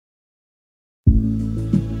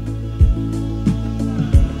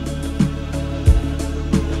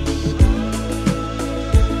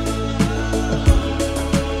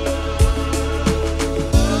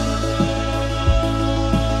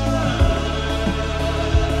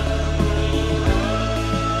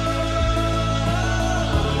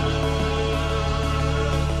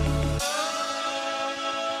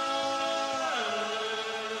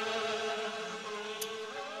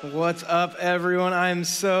What's up, everyone? I'm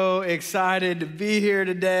so excited to be here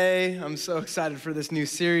today. I'm so excited for this new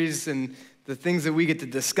series and the things that we get to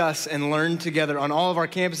discuss and learn together on all of our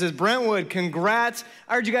campuses. Brentwood, congrats.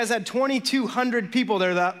 I heard you guys had 2,200 people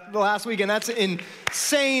there the last week, and that's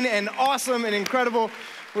insane and awesome and incredible.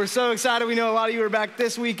 We're so excited. We know a lot of you are back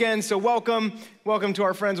this weekend, so welcome. Welcome to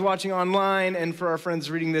our friends watching online and for our friends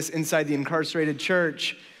reading this inside the Incarcerated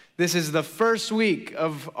Church. This is the first week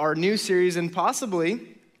of our new series and possibly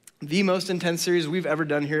the most intense series we've ever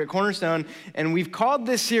done here at Cornerstone. And we've called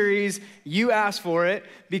this series, You Asked For It,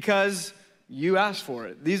 because you asked for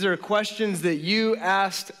it. These are questions that you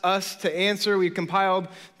asked us to answer. We compiled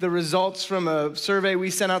the results from a survey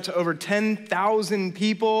we sent out to over 10,000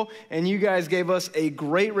 people, and you guys gave us a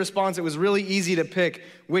great response. It was really easy to pick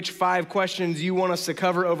which 5 questions you want us to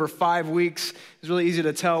cover over 5 weeks. It was really easy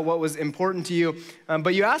to tell what was important to you.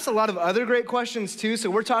 But you asked a lot of other great questions too, so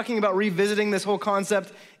we're talking about revisiting this whole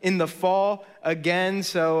concept in the fall again.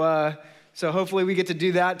 So hopefully we get to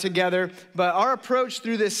do that together. But our approach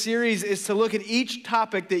through this series is to look at each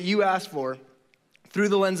topic that you asked for through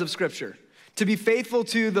the lens of Scripture, to be faithful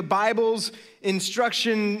to the Bible's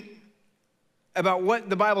instruction about what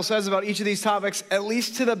the Bible says about each of these topics, at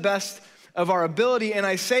least to the best of our ability. And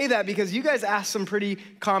I say that because you guys asked some pretty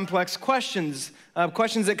complex questions,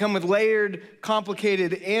 questions that come with layered,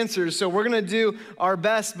 complicated answers. So we're going to do our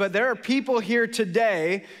best, but there are people here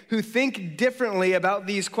today who think differently about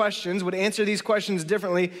these questions, would answer these questions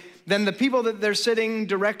differently than the people that they're sitting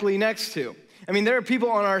directly next to. I mean, there are people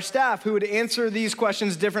on our staff who would answer these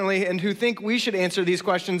questions differently and who think we should answer these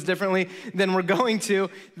questions differently than we're going to,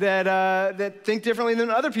 that think differently than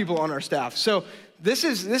other people on our staff. So this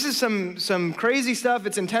is some crazy stuff.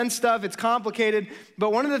 It's intense stuff. It's complicated.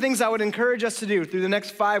 But one of the things I would encourage us to do through the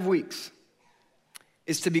next 5 weeks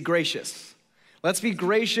is to be gracious. Let's be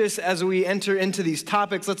gracious as we enter into these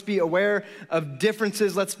topics. Let's be aware of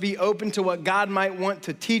differences. Let's be open to what God might want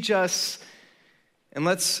to teach us. And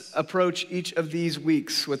let's approach each of these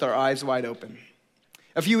weeks with our eyes wide open.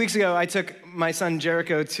 A few weeks ago, I took my son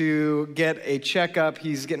Jericho to get a checkup.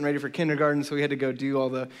 He's getting ready for kindergarten, so we had to go do all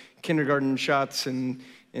the kindergarten shots and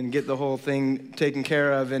get the whole thing taken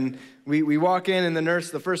care of. And we walk in, and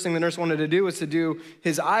the first thing the nurse wanted to do was to do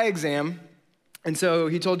his eye exam. And so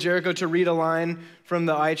he told Jericho to read a line from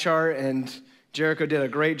the eye chart, and Jericho did a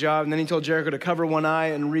great job. And then he told Jericho to cover one eye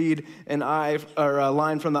and read a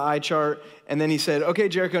line from the eye chart. And then he said, "Okay,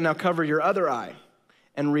 Jericho, now cover your other eye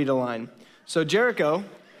and read a line." So Jericho,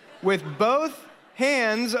 with both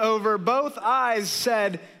hands over both eyes,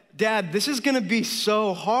 said, "Dad, this is going to be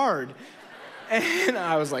so hard." And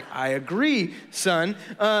I was like, "I agree, son."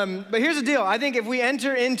 But here's the deal. I think if we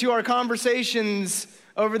enter into our conversations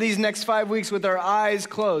over these next 5 weeks with our eyes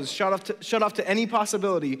closed, shut off to any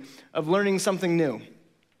possibility of learning something new,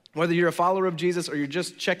 whether you're a follower of Jesus or you're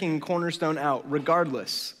just checking Cornerstone out,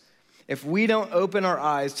 regardless, if we don't open our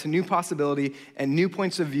eyes to new possibility and new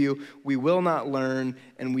points of view, we will not learn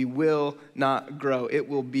and we will not grow. It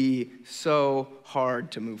will be so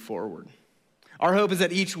hard to move forward. Our hope is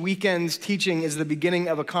that each weekend's teaching is the beginning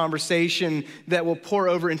of a conversation that will pour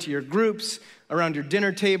over into your groups, around your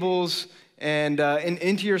dinner tables, and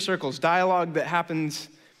into your circles, dialogue that happens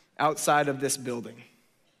outside of this building.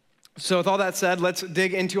 So with all that said, let's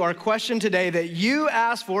dig into our question today that you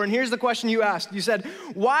asked for. And here's the question you asked. You said,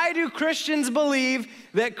 why do Christians believe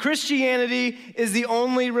that Christianity is the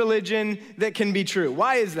only religion that can be true?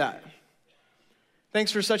 Why is that?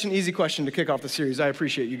 Thanks for such an easy question to kick off the series. I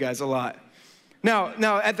appreciate you guys a lot.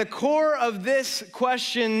 Now, at the core of this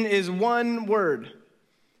question is one word: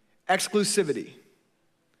 exclusivity.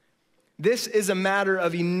 This is a matter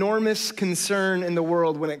of enormous concern in the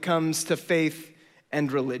world when it comes to faith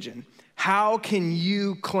and religion. How can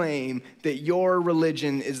you claim that your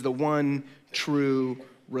religion is the one true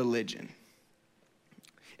religion?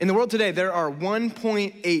 In the world today, there are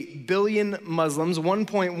 1.8 billion Muslims,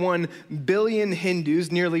 1.1 billion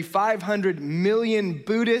Hindus, nearly 500 million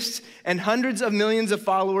Buddhists, and hundreds of millions of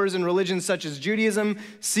followers in religions such as Judaism,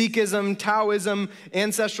 Sikhism, Taoism,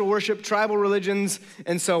 ancestral worship, tribal religions,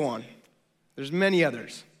 and so on. There's many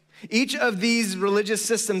others. Each of these religious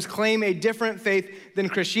systems claim a different faith than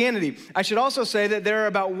Christianity. I should also say that there are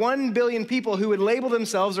about 1 billion people who would label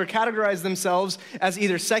themselves or categorize themselves as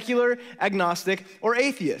either secular, agnostic, or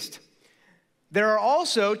atheist. There are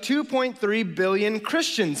also 2.3 billion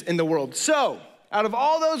Christians in the world. So, out of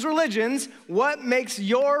all those religions, what makes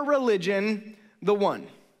your religion the one?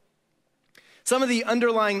 Some of the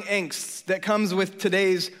underlying angst that comes with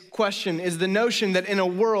today's question is the notion that in a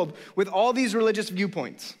world with all these religious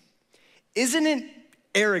viewpoints, isn't it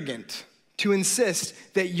arrogant to insist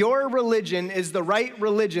that your religion is the right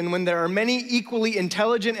religion when there are many equally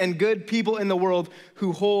intelligent and good people in the world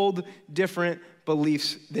who hold different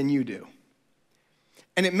beliefs than you do.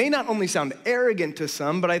 And it may not only sound arrogant to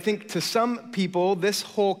some, but I think to some people, this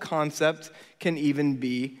whole concept can even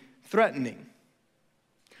be threatening.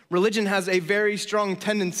 Religion has a very strong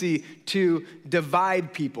tendency to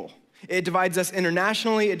divide people. It divides us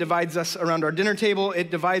internationally, it divides us around our dinner table, it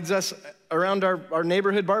divides us around our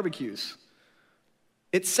neighborhood barbecues.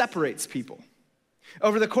 It separates people.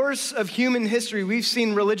 Over the course of human history, we've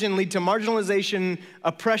seen religion lead to marginalization,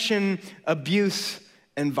 oppression, abuse,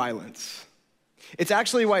 and violence. It's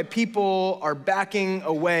actually why people are backing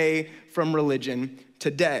away from religion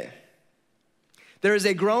today. There is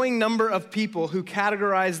a growing number of people who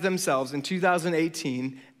categorize themselves in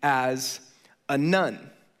 2018 as a nun.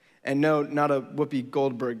 And no, not a Whoopi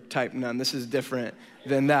Goldberg type nun. This is different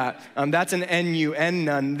than that. That's an N-U-N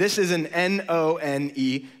nun. This is an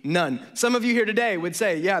N-O-N-E nun. Some of you here today would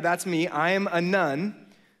say, yeah, that's me. I am a nun,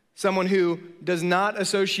 someone who does not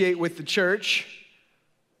associate with the church,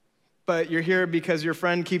 but you're here because your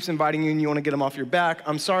friend keeps inviting you and you want to get them off your back.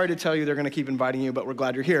 I'm sorry to tell you they're going to keep inviting you, but we're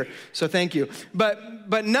glad you're here, so thank you.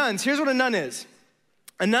 But nuns, here's what a nun is.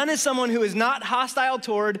 A nun is someone who is not hostile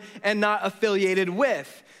toward and not affiliated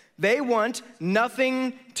with. They want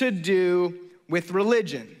nothing to do with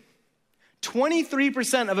religion.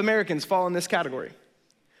 23% of Americans fall in this category.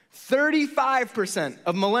 35%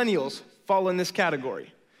 of millennials fall in this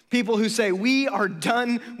category. People who say, we are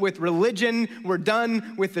done with religion, we're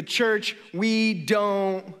done with the church, we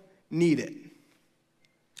don't need it.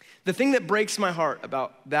 The thing that breaks my heart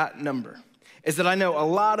about that number is that I know a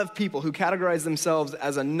lot of people who categorize themselves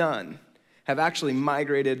as a nun have actually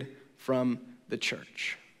migrated from the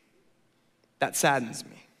church. That saddens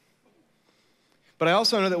me. But I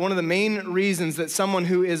also know that one of the main reasons that someone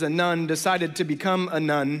who is a nun decided to become a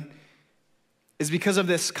nun is because of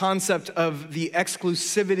this concept of the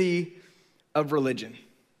exclusivity of religion,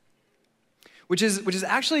 which is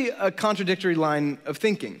actually a contradictory line of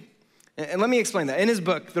thinking. And let me explain that. In his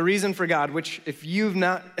book, The Reason for God, which if you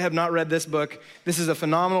have not read this book, this is a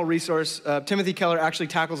phenomenal resource. Timothy Keller actually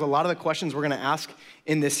tackles a lot of the questions we're going to ask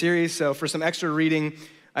in this series. So for some extra reading,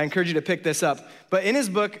 I encourage you to pick this up. But in his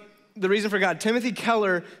book, The Reason for God, Timothy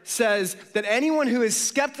Keller says that anyone who is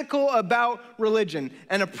skeptical about religion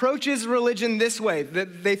and approaches religion this way,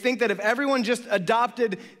 that they think that if everyone just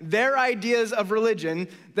adopted their ideas of religion,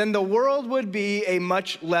 then the world would be a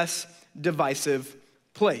much less divisive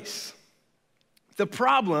place. The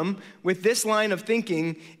problem with this line of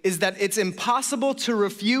thinking is that it's impossible to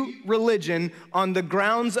refute religion on the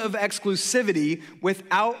grounds of exclusivity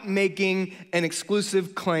without making an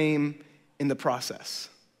exclusive claim in the process.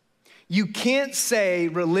 You can't say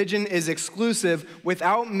religion is exclusive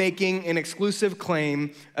without making an exclusive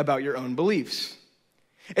claim about your own beliefs.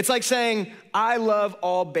 It's like saying, I love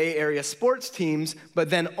all Bay Area sports teams, but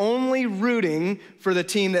then only rooting for the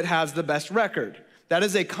team that has the best record. That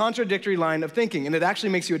is a contradictory line of thinking, and it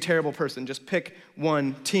actually makes you a terrible person. Just pick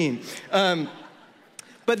one team.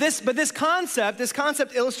 But this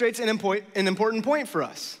concept illustrates an important point for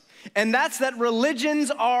us. And that's that religions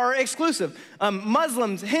are exclusive.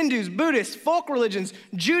 Muslims, Hindus, Buddhists, folk religions,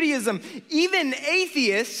 Judaism, even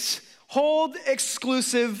atheists hold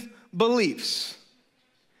exclusive beliefs.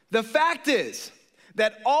 The fact is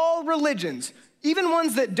that all religions, even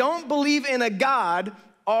ones that don't believe in a God,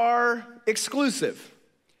 are exclusive.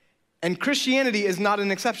 And Christianity is not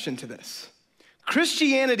an exception to this.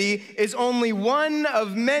 Christianity is only one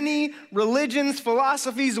of many religions,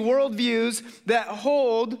 philosophies, worldviews that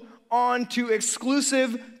hold on to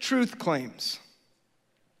exclusive truth claims.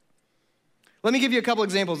 Let me give you a couple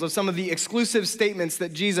examples of some of the exclusive statements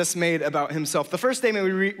that Jesus made about himself. The first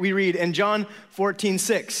statement we read in John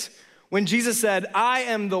 14:6, when Jesus said, I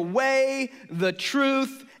am the way, the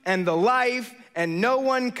truth, and the life, and no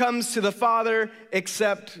one comes to the Father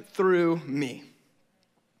except through me.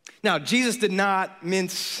 Now, Jesus did not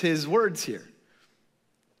mince his words here.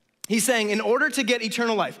 He's saying, in order to get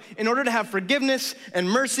eternal life, in order to have forgiveness and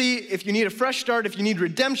mercy, if you need a fresh start, if you need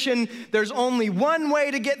redemption, there's only one way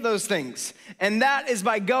to get those things, and that is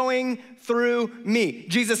by going through me.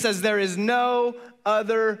 Jesus says, there is no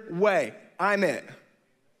other way. I'm it.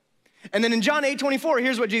 And then in John 8:24,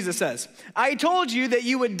 here's what Jesus says. I told you that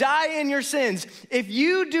you would die in your sins. If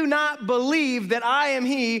you do not believe that I am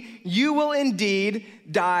he, you will indeed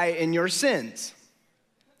die in your sins.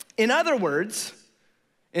 In other words,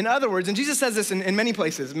 and Jesus says this in many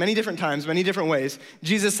places, many different times, many different ways.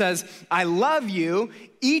 Jesus says, I love you.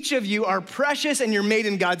 Each of you are precious and you're made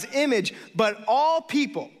in God's image, but all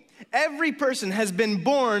people, Every person has been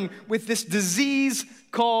born with this disease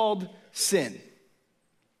called sin.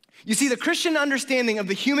 You see, the Christian understanding of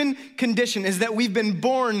the human condition is that we've been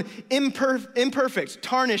born imperfect,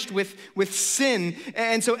 tarnished with sin.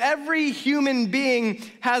 And so every human being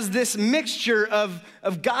has this mixture of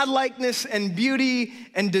godlikeness and beauty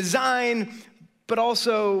and design, but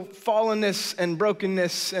also fallenness and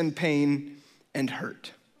brokenness and pain and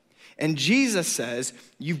hurt. And Jesus says,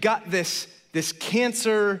 you've got this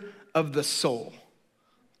cancer of the soul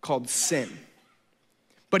called sin.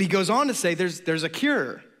 But he goes on to say there's a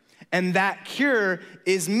cure. And that cure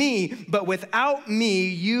is me, but without me,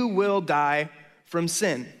 you will die from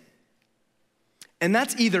sin. And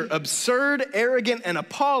that's either absurd, arrogant, and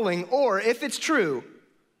appalling, or if it's true,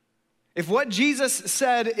 if what Jesus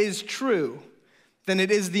said is true, then it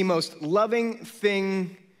is the most loving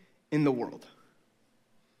thing in the world.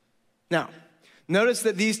 Now, notice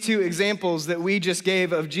that these two examples that we just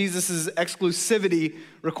gave of Jesus' exclusivity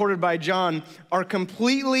recorded by John are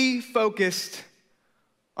completely focused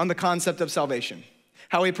on the concept of salvation,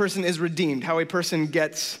 how a person is redeemed, how a person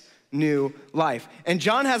gets new life. And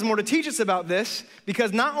John has more to teach us about this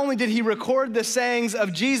because not only did he record the sayings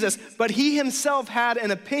of Jesus, but he himself had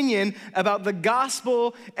an opinion about the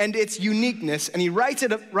gospel and its uniqueness. And he writes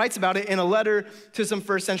about it in a letter to some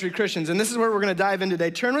first century Christians. And this is where we're going to dive in today.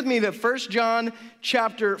 Turn with me to 1 John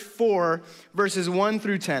chapter 4, verses 1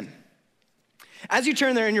 through 10. As you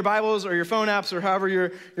turn there in your Bibles or your phone apps or however you're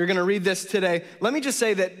going to read this today, let me just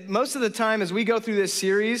say that most of the time as we go through this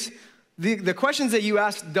series, the questions that you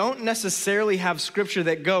ask don't necessarily have scripture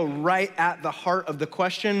that go right at the heart of the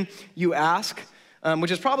question you ask, which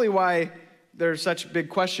is probably why there's such big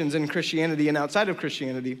questions in Christianity and outside of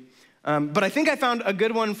Christianity. But I think I found a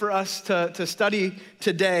good one for us to study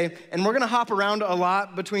today, and we're going to hop around a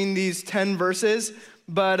lot between these 10 verses,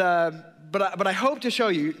 but I hope to show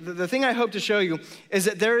you, the thing I hope to show you is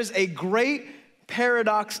that there is a great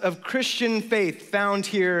paradox of Christian faith found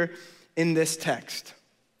here in this text.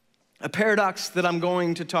 A paradox that I'm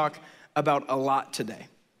going to talk about a lot today.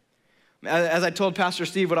 As I told Pastor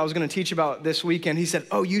Steve what I was going to teach about this weekend, he said,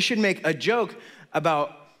 oh, you should make a joke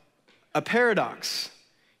about a paradox.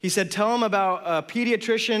 He said, tell him about a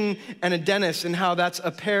pediatrician and a dentist and how that's a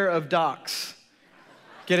pair of docs.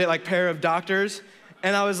 Get it, like pair of doctors?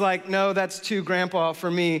 And I was like, no, that's too grandpa for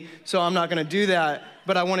me, so I'm not gonna do that,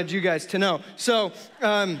 but I wanted you guys to know. So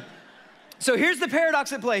here's the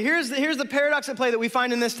paradox at play. Here's the paradox at play that we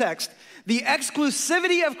find in this text. The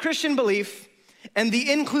exclusivity of Christian belief and the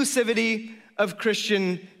inclusivity of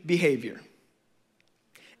Christian behavior.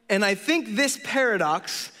 And I think this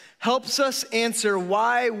paradox helps us answer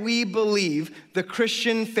why we believe the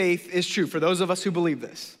Christian faith is true, for those of us who believe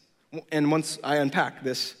this. And once I unpack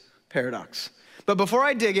this paradox. But before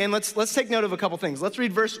I dig in, let's take note of a couple things. Let's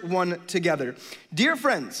read verse 1 together. Dear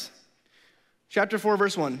friends, chapter 4,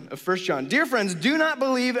 verse 1 of 1 John. Dear friends, do not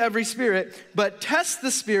believe every spirit, but test the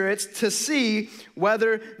spirits to see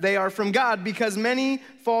whether they are from God, because many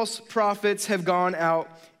false prophets have gone out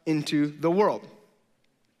into the world.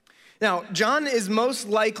 Now, John is most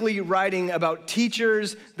likely writing about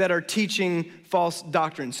teachers that are teaching false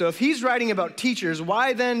doctrine. So if he's writing about teachers,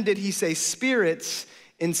 why then did he say spirits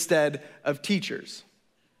instead of teachers?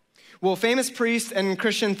 Well, famous priest and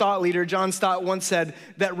Christian thought leader John Stott once said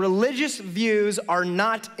that religious views are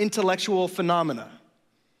not intellectual phenomena.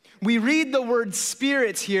 We read the word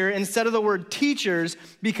spirits here instead of the word teachers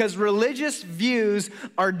because religious views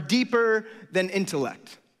are deeper than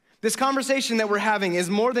intellect. This conversation that we're having is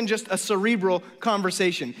more than just a cerebral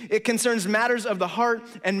conversation. It concerns matters of the heart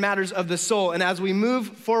and matters of the soul. And as we move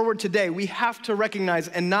forward today, we have to recognize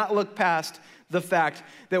and not look past the fact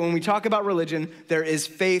that when we talk about religion, there is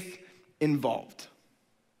faith involved.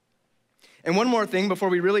 And one more thing before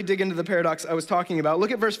we really dig into the paradox I was talking about.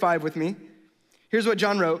 Look at verse 5 with me. Here's what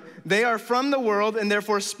John wrote. They are from the world and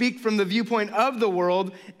therefore speak from the viewpoint of the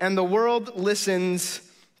world, and the world listens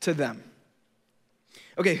to them.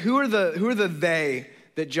 Okay, who are the they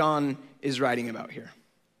that John is writing about here?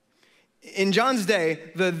 In John's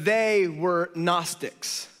day, the they were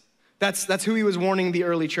Gnostics. That's who he was warning the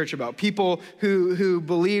early church about. People who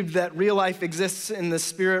believed that real life exists in the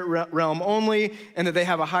spirit realm only and that they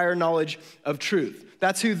have a higher knowledge of truth.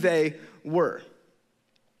 That's who they were.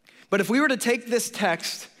 But if we were to take this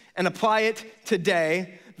text and apply it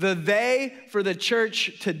today, the they for the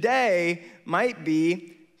church today might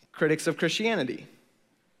be critics of Christianity.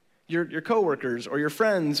 Your coworkers or your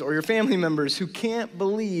friends or your family members who can't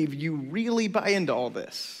believe you really buy into all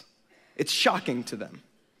this. It's shocking to them.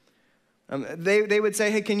 They would say,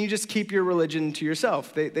 hey, can you just keep your religion to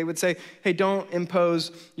yourself? They would say, hey, don't impose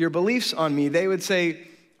your beliefs on me. They would say,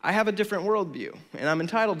 I have a different worldview, and I'm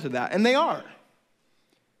entitled to that, and they are.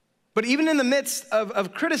 But even in the midst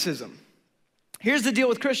of criticism, here's the deal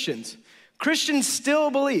with Christians. Christians still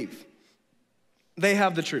believe they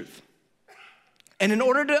have the truth. And in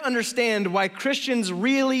order to understand why Christians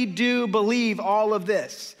really do believe all of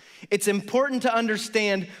this, it's important to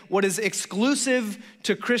understand what is exclusive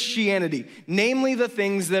to Christianity, namely the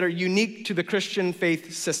things that are unique to the Christian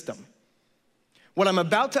faith system. What I'm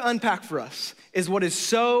about to unpack for us is what is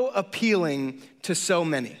so appealing to so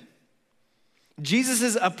many.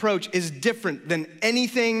 Jesus' approach is different than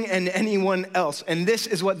anything and anyone else. And this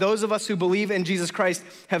is what those of us who believe in Jesus Christ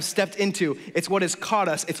have stepped into. It's what has caught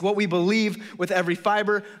us. It's what we believe with every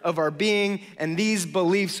fiber of our being. And these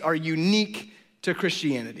beliefs are unique to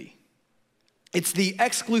Christianity. It's the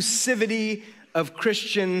exclusivity of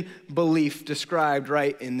Christian belief described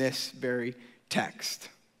right in this very text.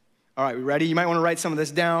 All right, we ready? You might want to write some of this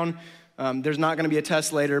down. There's not going to be a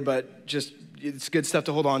test later, but just it's good stuff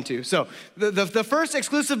to hold on to. So the first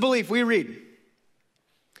exclusive belief we read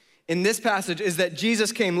in this passage is that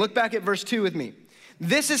Jesus came. Look back at verse 2 with me.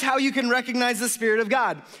 This is how you can recognize the Spirit of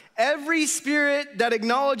God. Every spirit that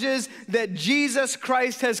acknowledges that Jesus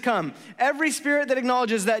Christ has come. Every spirit that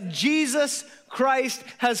acknowledges that Jesus Christ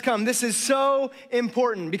has come. This is so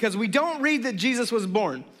important because we don't read that Jesus was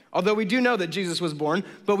born, although we do know that Jesus was born,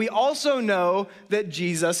 but we also know that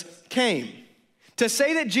Jesus came. To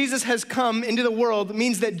say that Jesus has come into the world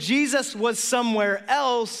means that Jesus was somewhere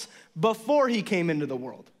else before he came into the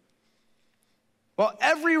world. Well,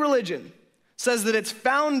 every religion says that its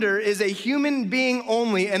founder is a human being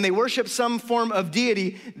only and they worship some form of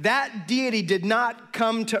deity. That deity did not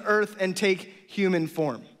come to earth and take human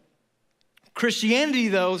form. Christianity,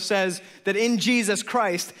 though, says that in Jesus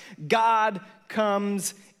Christ, God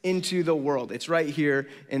comes into the world. It's right here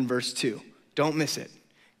in verse 2. Don't miss it.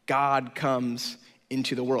 God comes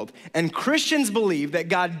into the world. And Christians believe that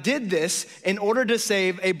God did this in order to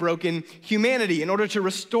save a broken humanity, in order to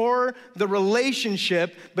restore the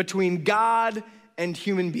relationship between God and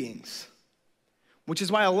human beings. Which is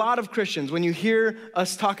why a lot of Christians, when you hear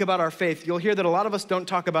us talk about our faith, you'll hear that a lot of us don't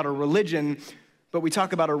talk about a religion, but we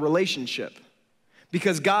talk about a relationship.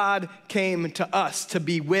 Because God came to us to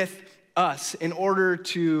be with us in order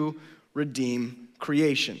to redeem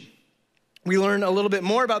creation. We learn a little bit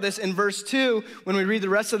more about this in verse 2 when we read the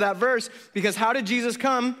rest of that verse, because how did Jesus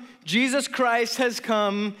come? Jesus Christ has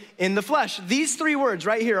come in the flesh. These three words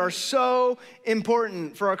right here are so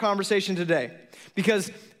important for our conversation today, because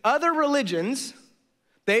other religions,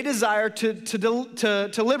 they desire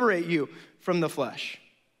to liberate you from the flesh,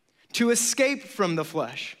 to escape from the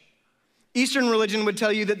flesh. Eastern religion would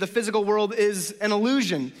tell you that the physical world is an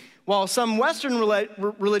illusion, while some Western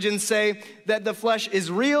religions say that the flesh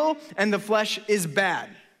is real and the flesh is bad.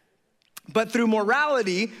 But through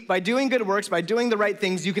morality, by doing good works, by doing the right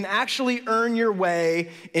things, you can actually earn your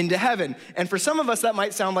way into heaven. And for some of us, that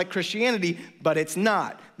might sound like Christianity, but it's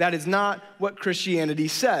not. That is not what Christianity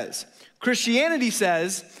says. Christianity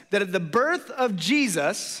says that at the birth of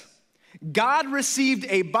Jesus, God received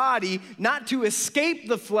a body not to escape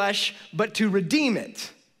the flesh, but to redeem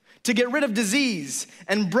it. To get rid of disease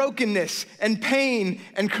and brokenness and pain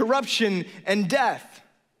and corruption and death.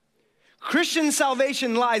 Christian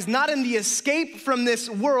salvation lies not in the escape from this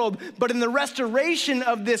world, but in the restoration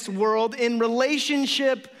of this world in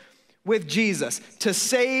relationship with Jesus to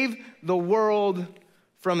save the world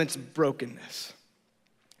from its brokenness.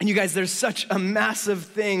 And you guys, there's such a massive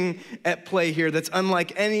thing at play here that's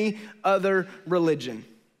unlike any other religion.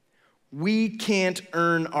 We can't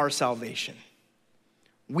earn our salvation.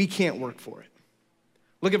 We can't work for it.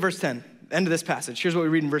 Look at verse 10, end of this passage. Here's what we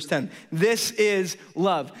read in verse 10. This is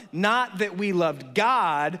love. Not that we loved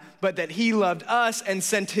God, but that he loved us and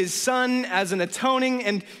sent his son as an atoning.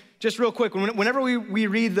 And just real quick, whenever we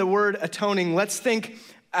read the word atoning, let's think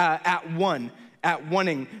at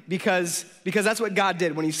oneing, because that's what God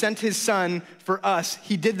did. When he sent his son for us,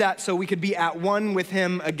 he did that so we could be at one with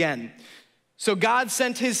him again. So God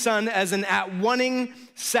sent his son as an at oneing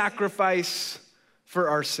sacrifice for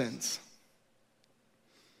our sins.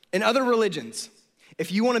 In other religions, if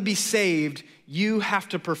you want to be saved, you have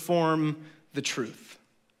to perform the truth.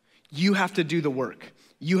 You have to do the work.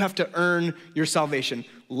 You have to earn your salvation.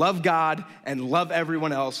 Love God and love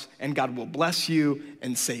everyone else, and God will bless you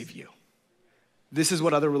and save you. This is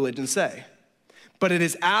what other religions say. But it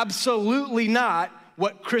is absolutely not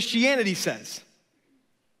what Christianity says.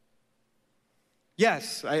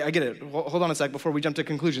 Yes, I get it. Hold on a sec before we jump to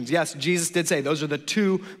conclusions. Yes, Jesus did say those are the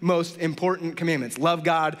two most important commandments. Love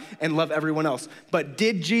God and love everyone else. But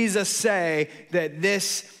did Jesus say that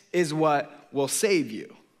this is what will save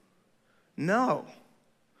you? No.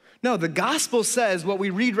 No, the gospel says what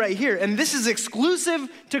we read right here, and this is exclusive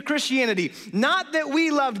to Christianity. Not that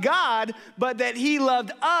we loved God, but that he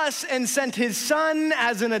loved us and sent his son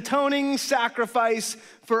as an atoning sacrifice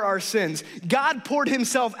for our sins. God poured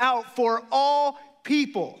himself out for all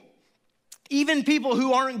people, even people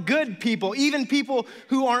who aren't good people, even people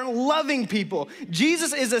who aren't loving people.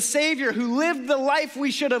 Jesus is a savior who lived the life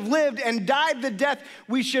we should have lived and died the death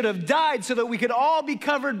we should have died so that we could all be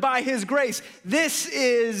covered by his grace. This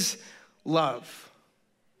is love.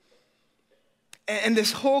 And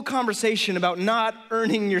this whole conversation about not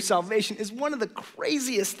earning your salvation is one of the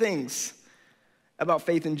craziest things about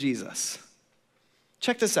faith in Jesus.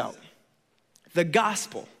 Check this out. The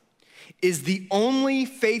gospel is the only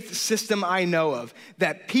faith system I know of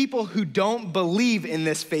that people who don't believe in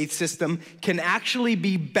this faith system can actually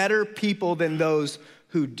be better people than those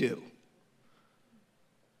who do.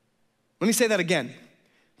 Let me say that again.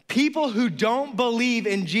 People who don't believe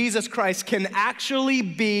in Jesus Christ can actually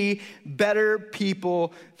be better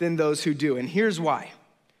people than those who do. And here's why.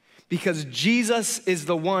 Because Jesus is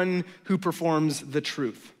the one who performs the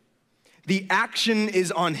truth. The action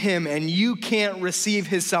is on him, and you can't receive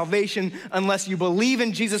his salvation unless you believe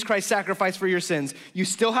in Jesus Christ's sacrifice for your sins. You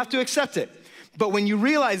still have to accept it. But when you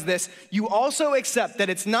realize this, you also accept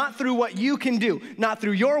that it's not through what you can do, not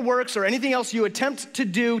through your works or anything else you attempt to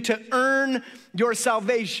do to earn your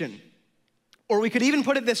salvation. Or we could even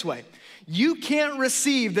put it this way. You can't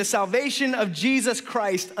receive the salvation of Jesus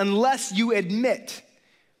Christ unless you admit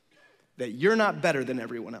that you're not better than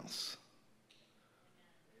everyone else.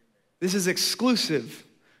 This is exclusive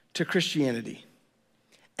to Christianity.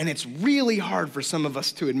 And it's really hard for some of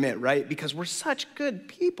us to admit, right? Because we're such good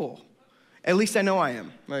people. At least I know I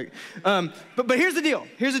am. But here's the deal.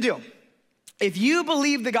 Here's the deal. If you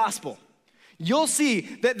believe the gospel, you'll see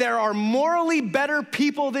that there are morally better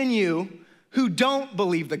people than you who don't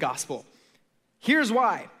believe the gospel. Here's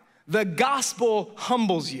why. The gospel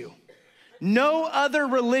humbles you. No other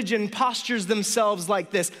religion postures themselves like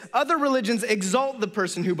this. Other religions exalt the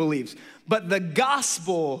person who believes, but the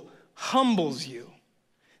gospel humbles you.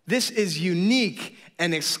 This is unique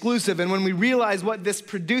and exclusive. And when we realize what this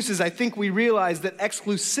produces, I think we realize that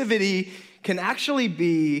exclusivity can actually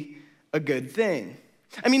be a good thing.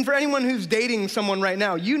 I mean, for anyone who's dating someone right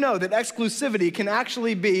now, you know that exclusivity can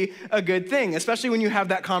actually be a good thing, especially when you have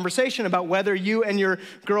that conversation about whether you and your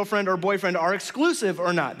girlfriend or boyfriend are exclusive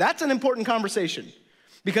or not. That's an important conversation,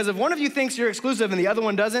 because if one of you thinks you're exclusive and the other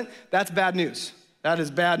one doesn't, that's bad news. That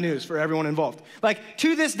is bad news for everyone involved. Like,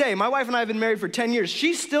 to this day, my wife and I have been married for 10 years.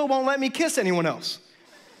 She still won't let me kiss anyone else.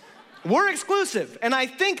 We're exclusive, and I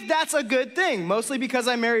think that's a good thing, mostly because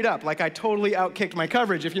I married up. Like, I totally outkicked my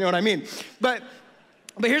coverage, if you know what I mean. But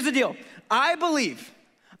here's the deal. I believe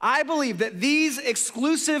that these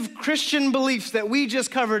exclusive Christian beliefs that we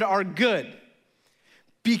just covered are good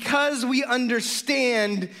because we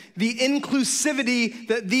understand the inclusivity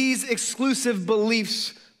that these exclusive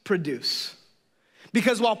beliefs produce.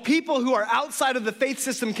 Because while people who are outside of the faith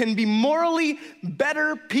system can be morally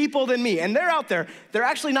better people than me, and they're out there, they're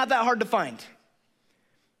actually not that hard to find.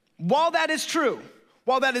 While that is true,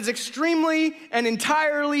 while that is extremely and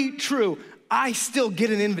entirely true, I still get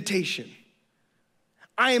an invitation.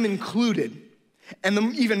 I am included. And the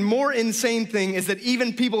even more insane thing is that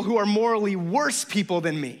even people who are morally worse people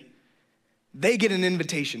than me, they get an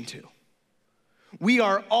invitation too. We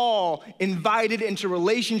are all invited into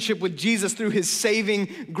relationship with Jesus through his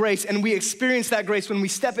saving grace. And we experience that grace when we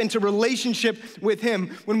step into relationship with him,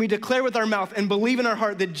 when we declare with our mouth and believe in our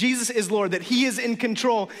heart that Jesus is Lord, that he is in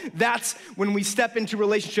control. That's when we step into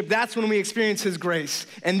relationship. That's when we experience his grace.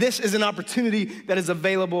 And this is an opportunity that is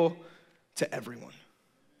available to everyone.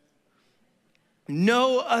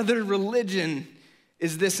 No other religion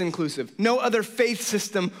is this inclusive. No other faith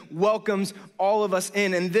system welcomes all of us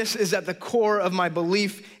in, and this is at the core of my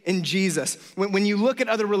belief in Jesus. When you look at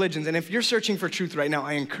other religions, and if you're searching for truth right now,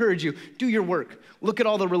 I encourage you, do your work. Look at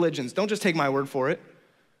all the religions. Don't just take my word for it.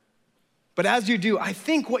 But as you do, I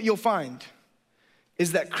think what you'll find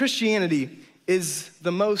is that Christianity is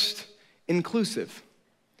the most inclusive.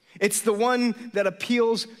 It's the one that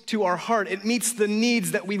appeals to our heart. It meets the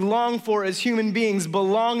needs that we long for as human beings: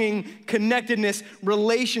 belonging, connectedness,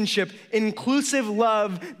 relationship, inclusive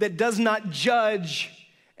love that does not judge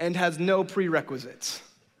and has no prerequisites.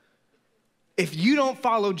 If you don't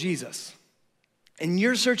follow Jesus and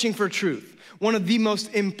you're searching for truth, one of the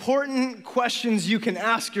most important questions you can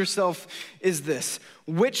ask yourself is this: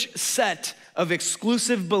 which set of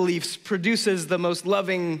exclusive beliefs produces the most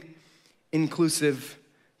loving, inclusive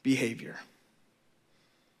behavior?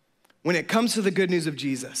 When it comes to the good news of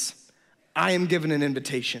Jesus, I am given an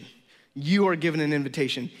invitation you are given an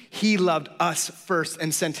invitation. He loved us first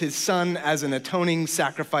and sent his son as an atoning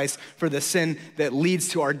sacrifice for the sin that leads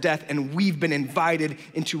to our death, and we've been invited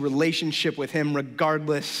into relationship with him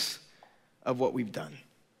regardless of what we've done.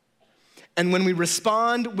 And when we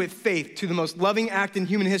respond with faith to the most loving act in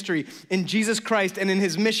human history, in Jesus Christ and in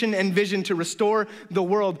his mission and vision to restore the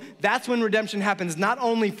world, that's when redemption happens, not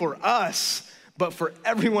only for us, but for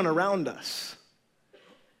everyone around us.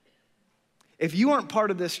 If you aren't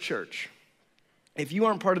part of this church,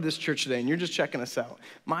 today and you're just checking us out,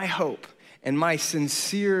 my hope and my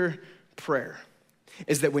sincere prayer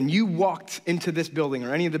is that when you walked into this building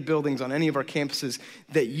or any of the buildings on any of our campuses,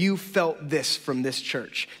 that you felt this from this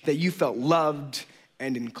church, that you felt loved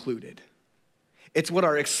and included. It's what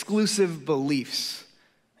our exclusive beliefs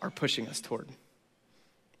are pushing us toward.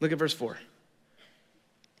 Look at verse 4.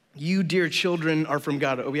 You, dear children, are from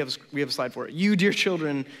God. Oh, we have a slide for it. You, dear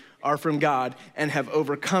children, are from God and have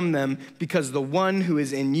overcome them because the one who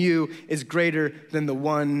is in you is greater than the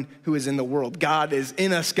one who is in the world. God is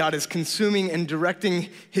in us. God is consuming and directing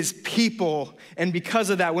his people. And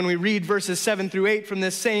because of that, when we read verses 7-8 from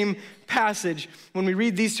this same passage, when we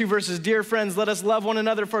read these two verses, dear friends, let us love one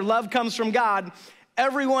another, for love comes from God.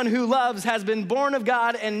 Everyone who loves has been born of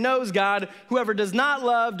God and knows God. Whoever does not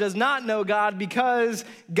love does not know God, because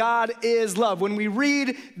God is love. When we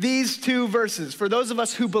read these two verses, for those of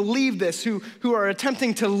us who believe this, who are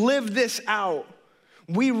attempting to live this out,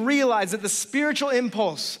 we realize that the spiritual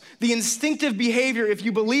impulse, the instinctive behavior, if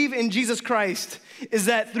you believe in Jesus Christ, is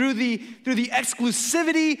that through the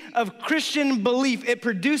exclusivity of Christian belief, it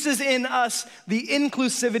produces in us the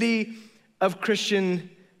inclusivity of Christian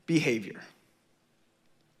behavior.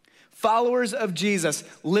 Followers of Jesus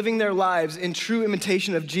living their lives in true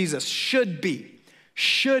imitation of Jesus should be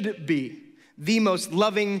the most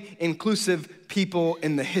loving, inclusive people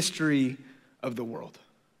in the history of the world.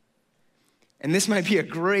 And this might be a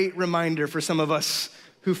great reminder for some of us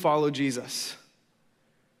who follow Jesus.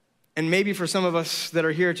 And maybe for some of us that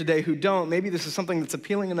are here today who don't, maybe this is something that's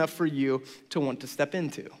appealing enough for you to want to step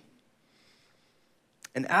into.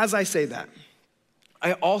 And as I say that,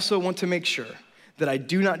 I also want to make sure that I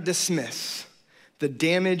do not dismiss the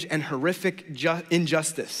damage and horrific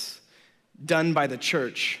injustice done by the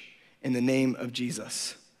church in the name of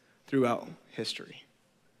Jesus throughout history.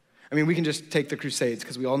 I mean, we can just take the Crusades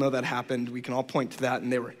because we all know that happened. We can all point to that,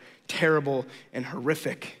 and they were terrible and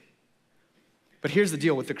horrific. But here's the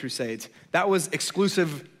deal with the Crusades. That was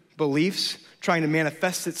exclusive beliefs trying to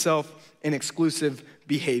manifest itself in exclusive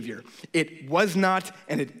behavior. It was not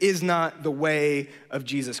and it is not the way of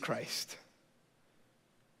Jesus Christ.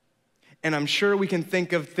 And I'm sure we can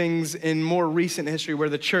think of things in more recent history where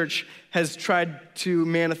the church has tried to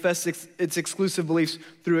manifest its exclusive beliefs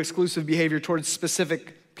through exclusive behavior towards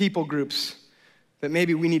specific people groups that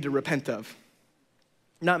maybe we need to repent of.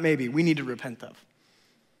 Not maybe, we need to repent of.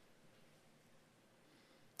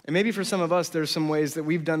 And maybe for some of us, there's some ways that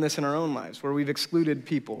we've done this in our own lives where we've excluded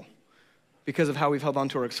people because of how we've held on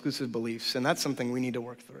to our exclusive beliefs. And that's something we need to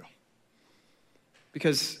work through.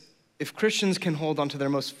 Because if Christians can hold on to their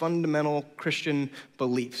most fundamental Christian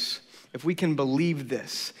beliefs, if we can believe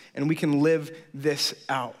this and we can live this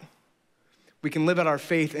out, we can live out our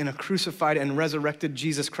faith in a crucified and resurrected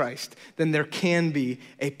Jesus Christ, then there can be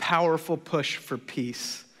a powerful push for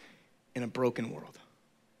peace in a broken world.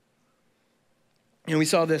 And we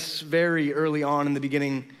saw this very early on in the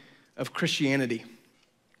beginning of Christianity,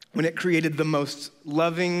 when it created the most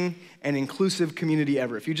loving and inclusive community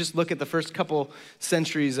ever. If you just look at the first couple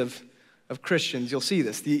centuries of Christians, you'll see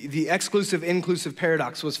this. The exclusive-inclusive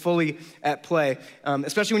paradox was fully at play,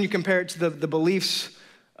 especially when you compare it to the beliefs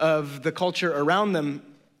of the culture around them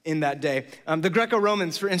in that day. The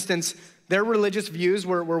Greco-Romans, for instance, their religious views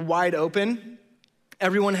were wide open.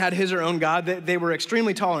 Everyone had his or own God. They were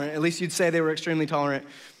extremely tolerant. At least you'd say they were extremely tolerant.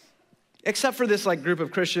 Except for this group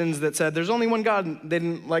of Christians that said there's only one God, and they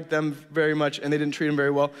didn't like them very much, and they didn't treat them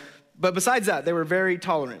very well. But besides that, they were very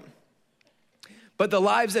tolerant. But the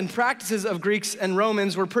lives and practices of Greeks and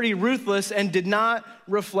Romans were pretty ruthless and did not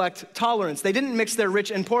reflect tolerance. They didn't mix their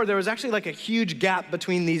rich and poor. There was actually a huge gap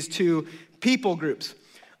between these two people groups.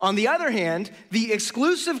 On the other hand, the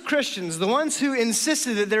exclusive Christians, the ones who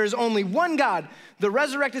insisted that there is only one God, the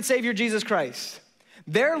resurrected Savior Jesus Christ,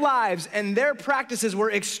 their lives and their practices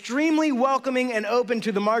were extremely welcoming and open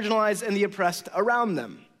to the marginalized and the oppressed around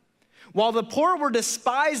them. While the poor were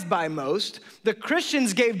despised by most, the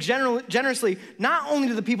Christians gave generously not only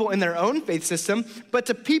to the people in their own faith system, but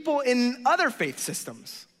to people in other faith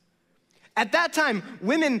systems. at that time,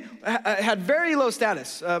 women had very low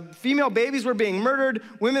status. Female babies were being murdered.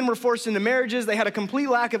 Women were forced into marriages. They had a complete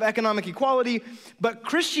lack of economic equality. But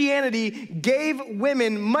Christianity gave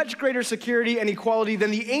women much greater security and equality than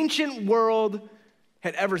the ancient world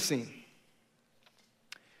had ever seen.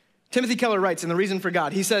 Timothy Keller writes in The Reason for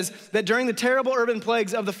God, he says that during the terrible urban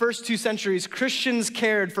plagues of the first 2 centuries, Christians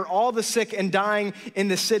cared for all the sick and dying in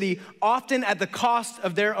the city, often at the cost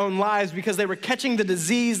of their own lives because they were catching the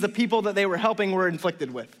disease the people that they were helping were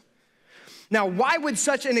inflicted with. Now, why would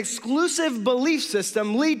such an exclusive belief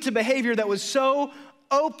system lead to behavior that was so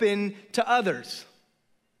open to others?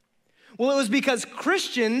 Well, it was because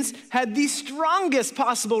Christians had the strongest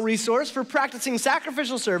possible resource for practicing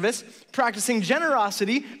sacrificial service, practicing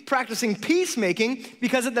generosity, practicing peacemaking,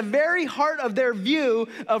 because at the very heart of their view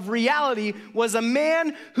of reality was a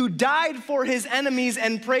man who died for his enemies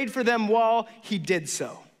and prayed for them while he did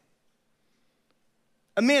so.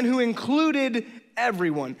 A man who included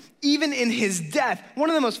everyone, even in his death. One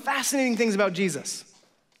of the most fascinating things about Jesus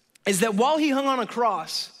is that while he hung on a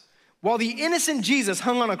cross, while the innocent Jesus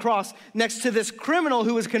hung on a cross next to this criminal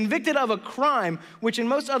who was convicted of a crime, which in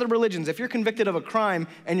most other religions, if you're convicted of a crime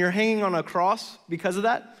and you're hanging on a cross because of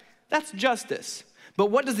that, that's justice. But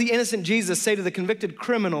what does the innocent Jesus say to the convicted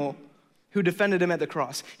criminal who defended him at the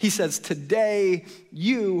cross? He says, "Today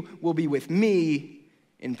you will be with me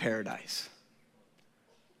in paradise."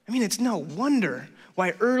 I mean, it's no wonder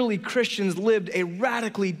why early Christians lived a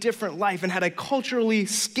radically different life and had a culturally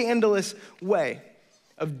scandalous way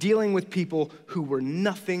of dealing with people who were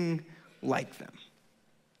nothing like them.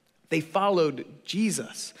 They followed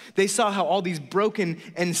Jesus. They saw how all these broken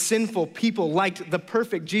and sinful people liked the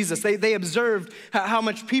perfect Jesus. They observed how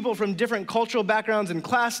much people from different cultural backgrounds and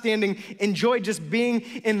class standing enjoyed just being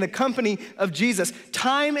in the company of Jesus.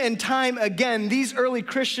 Time and time again, these early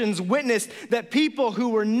Christians witnessed that people who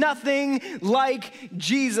were nothing like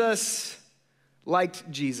Jesus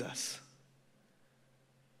liked Jesus.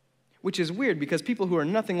 Which is weird because people who are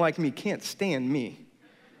nothing like me can't stand me.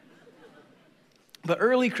 But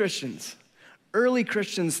early Christians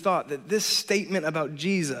thought that this statement about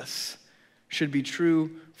Jesus should be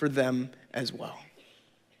true for them as well.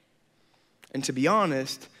 And to be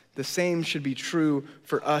honest, the same should be true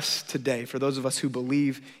for us today, for those of us who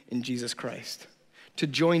believe in Jesus Christ. To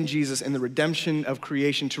join Jesus in the redemption of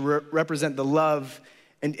creation, to represent the love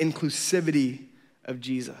and inclusivity of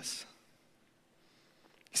Jesus.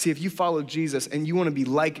 See, if you follow Jesus and you want to be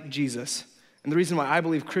like Jesus, and the reason why I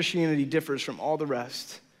believe Christianity differs from all the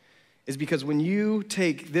rest is because when you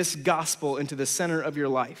take this gospel into the center of your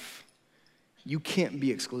life, you can't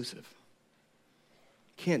be exclusive.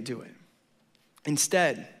 Can't do it.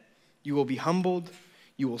 Instead, you will be humbled,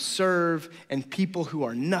 you will serve, and people who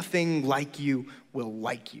are nothing like you will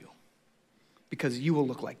like you because you will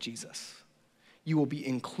look like Jesus. You will be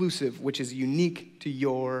inclusive, which is unique to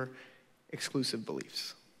your exclusive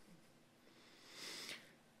beliefs.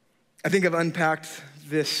 I think I've unpacked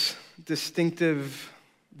these distinctive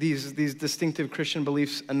Christian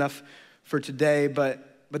beliefs enough for today, but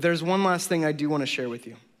there's one last thing I do want to share with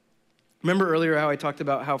you. Remember earlier how I talked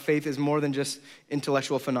about how faith is more than just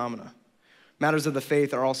intellectual phenomena. Matters of the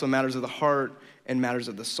faith are also matters of the heart and matters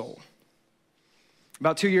of the soul.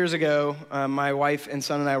 About 2 years ago, my wife and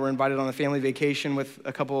son and I were invited on a family vacation with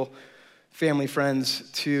a couple family friends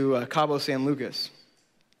to Cabo San Lucas.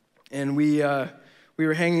 And we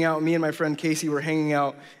were hanging out, me and my friend Casey were hanging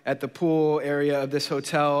out at the pool area of this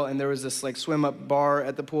hotel, and there was this like swim up bar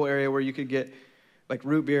at the pool area where you could get like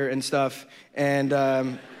root beer and stuff. And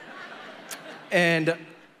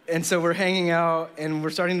so we're hanging out and we're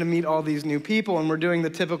starting to meet all these new people, and we're doing the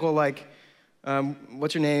typical like,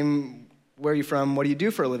 what's your name? Where are you from? What do you do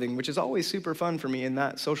for a living? Which is always super fun for me in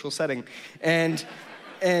that social setting. And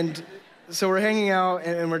so we're hanging out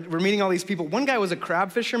and we're meeting all these people. One guy was a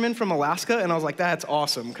crab fisherman from Alaska, and I was like, that's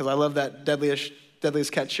awesome, because I love that Deadliest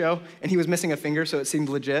Catch show. And he was missing a finger, so it seemed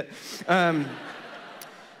legit.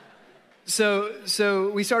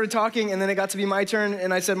 So we started talking, and then it got to be my turn,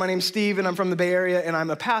 and I said, my name's Steve, and I'm from the Bay Area, and I'm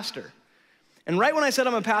a pastor. And right when I said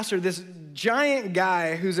I'm a pastor, this giant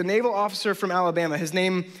guy who's a naval officer from Alabama, his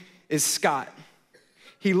name is Scott.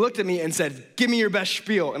 He looked at me and said, give me your best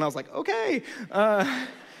spiel. And I was like, okay.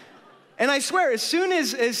 And I swear, as soon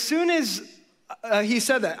as he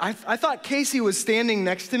said that, I thought Casey was standing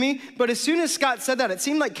next to me, but as soon as Scott said that, it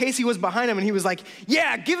seemed like Casey was behind him, and he was like,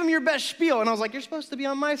 yeah, give him your best spiel. And I was like, you're supposed to be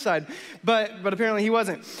on my side. But apparently he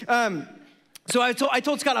wasn't. So I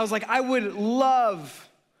told Scott, I was like, I would love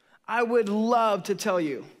to tell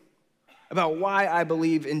you about why I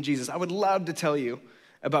believe in Jesus. I would love to tell you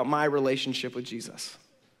about my relationship with Jesus.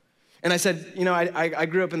 And I said, I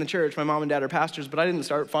grew up in the church. My mom and dad are pastors, but I didn't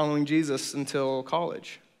start following Jesus until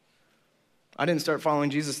college. I didn't start following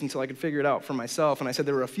Jesus until I could figure it out for myself. And I said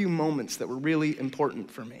there were a few moments that were really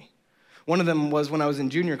important for me. One of them was when I was in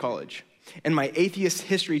junior college, and my atheist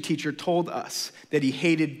history teacher told us that he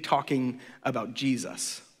hated talking about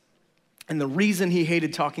Jesus. And the reason he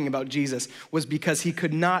hated talking about Jesus was because he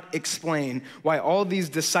could not explain why all these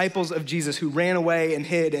disciples of Jesus who ran away and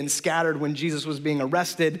hid and scattered when Jesus was being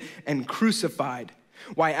arrested and crucified,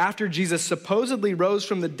 why after Jesus supposedly rose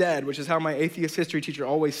from the dead, which is how my atheist history teacher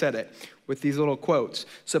always said it, with these little quotes,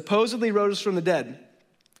 supposedly rose from the dead,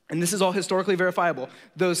 and this is all historically verifiable,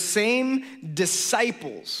 those same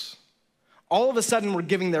disciples all of a sudden were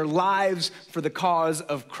giving their lives for the cause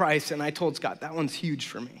of Christ. And I told Scott, that one's huge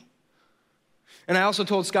for me. And I also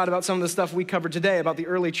told Scott about some of the stuff we covered today about the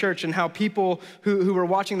early church and how people who were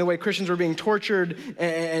watching the way Christians were being tortured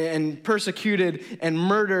and persecuted and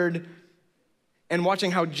murdered, and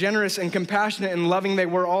watching how generous and compassionate and loving they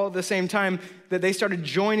were all at the same time, that they started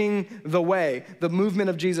joining the way, the movement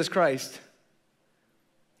of Jesus Christ,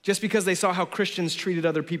 just because they saw how Christians treated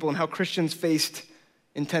other people and how Christians faced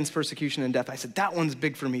intense persecution and death. I said, that one's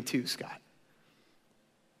big for me too, Scott.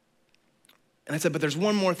 And I said, but there's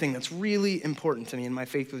one more thing that's really important to me in my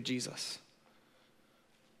faith with Jesus.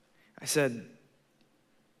 I said,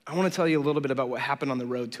 I want to tell you a little bit about what happened on the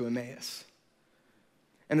road to Emmaus.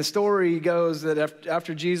 And the story goes that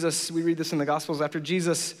after Jesus, we read this in the Gospels, after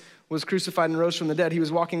Jesus was crucified and rose from the dead, he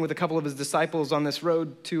was walking with a couple of his disciples on this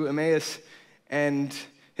road to Emmaus, and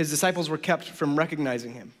his disciples were kept from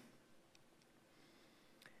recognizing him.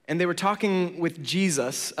 And they were talking with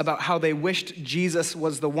Jesus about how they wished Jesus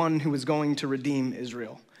was the one who was going to redeem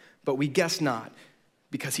Israel. But we guess not,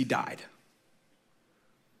 because he died.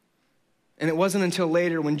 And it wasn't until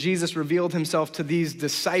later when Jesus revealed himself to these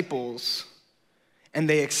disciples and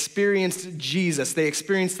they experienced Jesus, they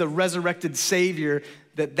experienced the resurrected Savior,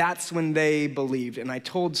 that's when they believed. And I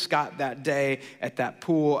told Scott that day at that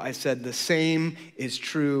pool, I said, the same is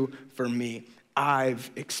true for me. I've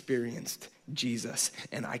experienced Jesus,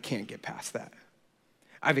 and I can't get past that.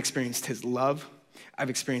 I've experienced his love. I've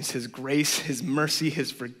experienced his grace, his mercy,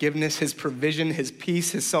 his forgiveness, his provision, his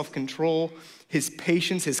peace, his self-control, his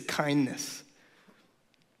patience, his kindness.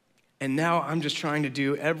 And now I'm just trying to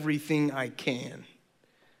do everything I can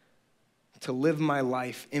to live my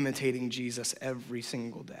life imitating Jesus every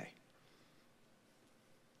single day.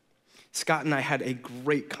 Scott and I had a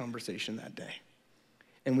great conversation that day,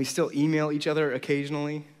 and we still email each other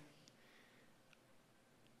occasionally.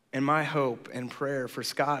 And my hope and prayer for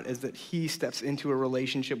Scott is that he steps into a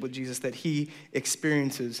relationship with Jesus, that he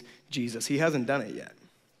experiences Jesus. He hasn't done it yet.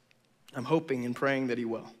 I'm hoping and praying that he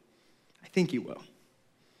will. I think he will.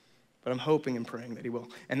 But I'm hoping and praying that he will.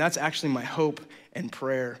 And that's actually my hope and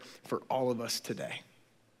prayer for all of us today.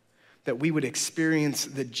 That we would experience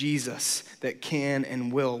the Jesus that can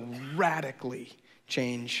and will radically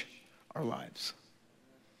change our lives.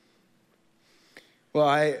 Well,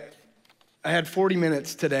 I had 40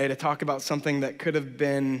 minutes today to talk about something that could have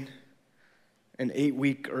been an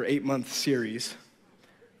 8-week or 8-month series.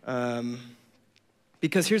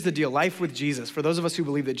 Because here's the deal, life with Jesus, for those of us who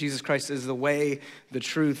believe that Jesus Christ is the way, the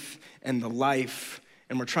truth, and the life,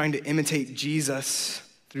 and we're trying to imitate Jesus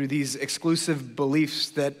through these exclusive beliefs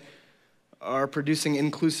that are producing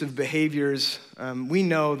inclusive behaviors, we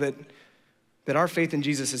know that our faith in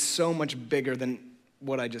Jesus is so much bigger than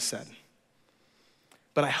what I just said.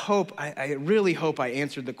 But I really hope I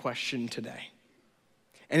answered the question today.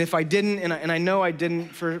 And if I didn't, and I know I didn't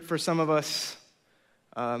for some of us,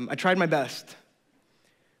 I tried my best.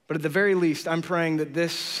 But at the very least, I'm praying that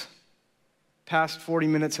this past 40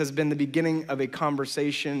 minutes has been the beginning of a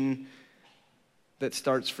conversation that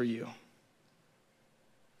starts for you.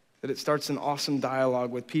 That it starts an awesome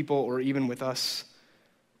dialogue with people or even with us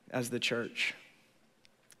as the church.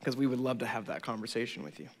 Because we would love to have that conversation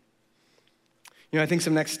with you. I think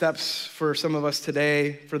some next steps for some of us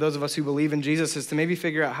today, for those of us who believe in Jesus, is to maybe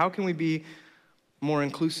figure out how can we be more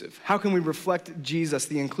inclusive? How can we reflect Jesus,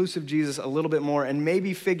 the inclusive Jesus, a little bit more, and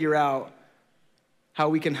maybe figure out how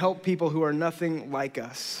we can help people who are nothing like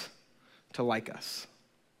us to like us?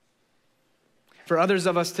 For others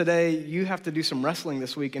of us today, you have to do some wrestling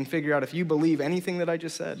this week and figure out if you believe anything that I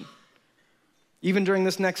just said. Even during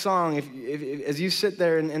this next song, if as you sit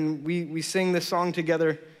there and we sing this song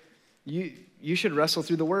together, you should wrestle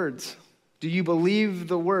through the words. Do you believe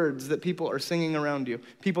the words that people are singing around you?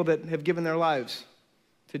 People that have given their lives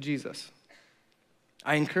to Jesus.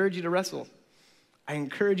 I encourage you to wrestle. I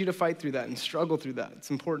encourage you to fight through that and struggle through that. It's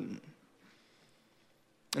important.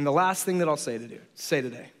 And the last thing that I'll say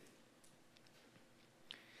today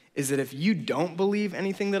is that if you don't believe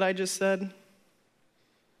anything that I just said,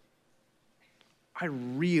 I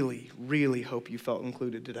really, really hope you felt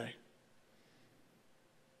included today.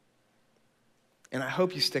 And I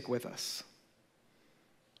hope you stick with us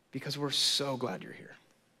because we're so glad you're here.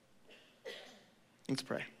 Let's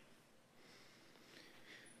pray.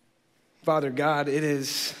 Father God, it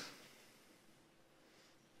is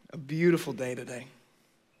a beautiful day today.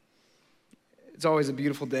 It's always a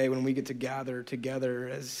beautiful day when we get to gather together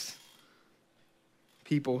as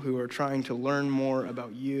people who are trying to learn more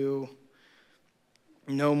about you,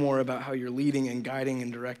 know more about how you're leading and guiding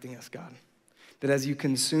and directing us, God. That as you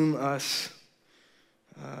consume us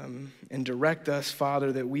and direct us,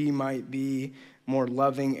 Father, that we might be more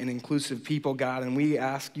loving and inclusive people, God. And we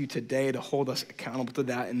ask you today to hold us accountable to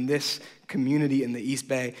that in this community in the East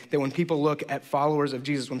Bay. That when people look at followers of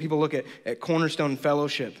Jesus, when people look at Cornerstone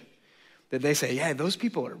Fellowship, that they say, yeah, those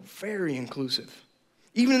people are very inclusive.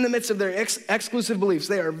 Even in the midst of their exclusive beliefs,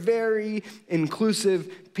 they are very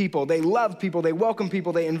inclusive people. They love people, they welcome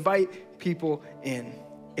people, they invite people in.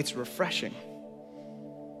 It's refreshing.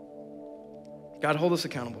 God, hold us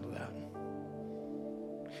accountable to that.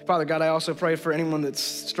 Father God, I also pray for anyone that's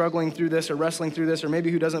struggling through this or wrestling through this or maybe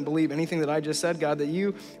who doesn't believe anything that I just said, God, that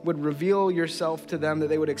you would reveal yourself to them, that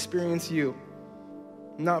they would experience you,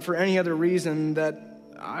 not for any other reason, that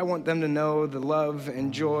I want them to know the love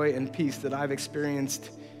and joy and peace that I've experienced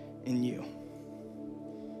in you.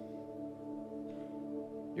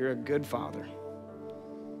 You're a good Father.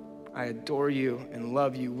 I adore you and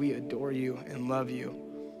love you. We adore you and love you.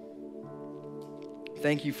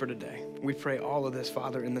 Thank you for today. We pray all of this,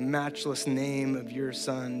 Father, in the matchless name of your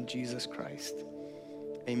Son, Jesus Christ.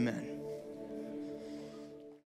 Amen.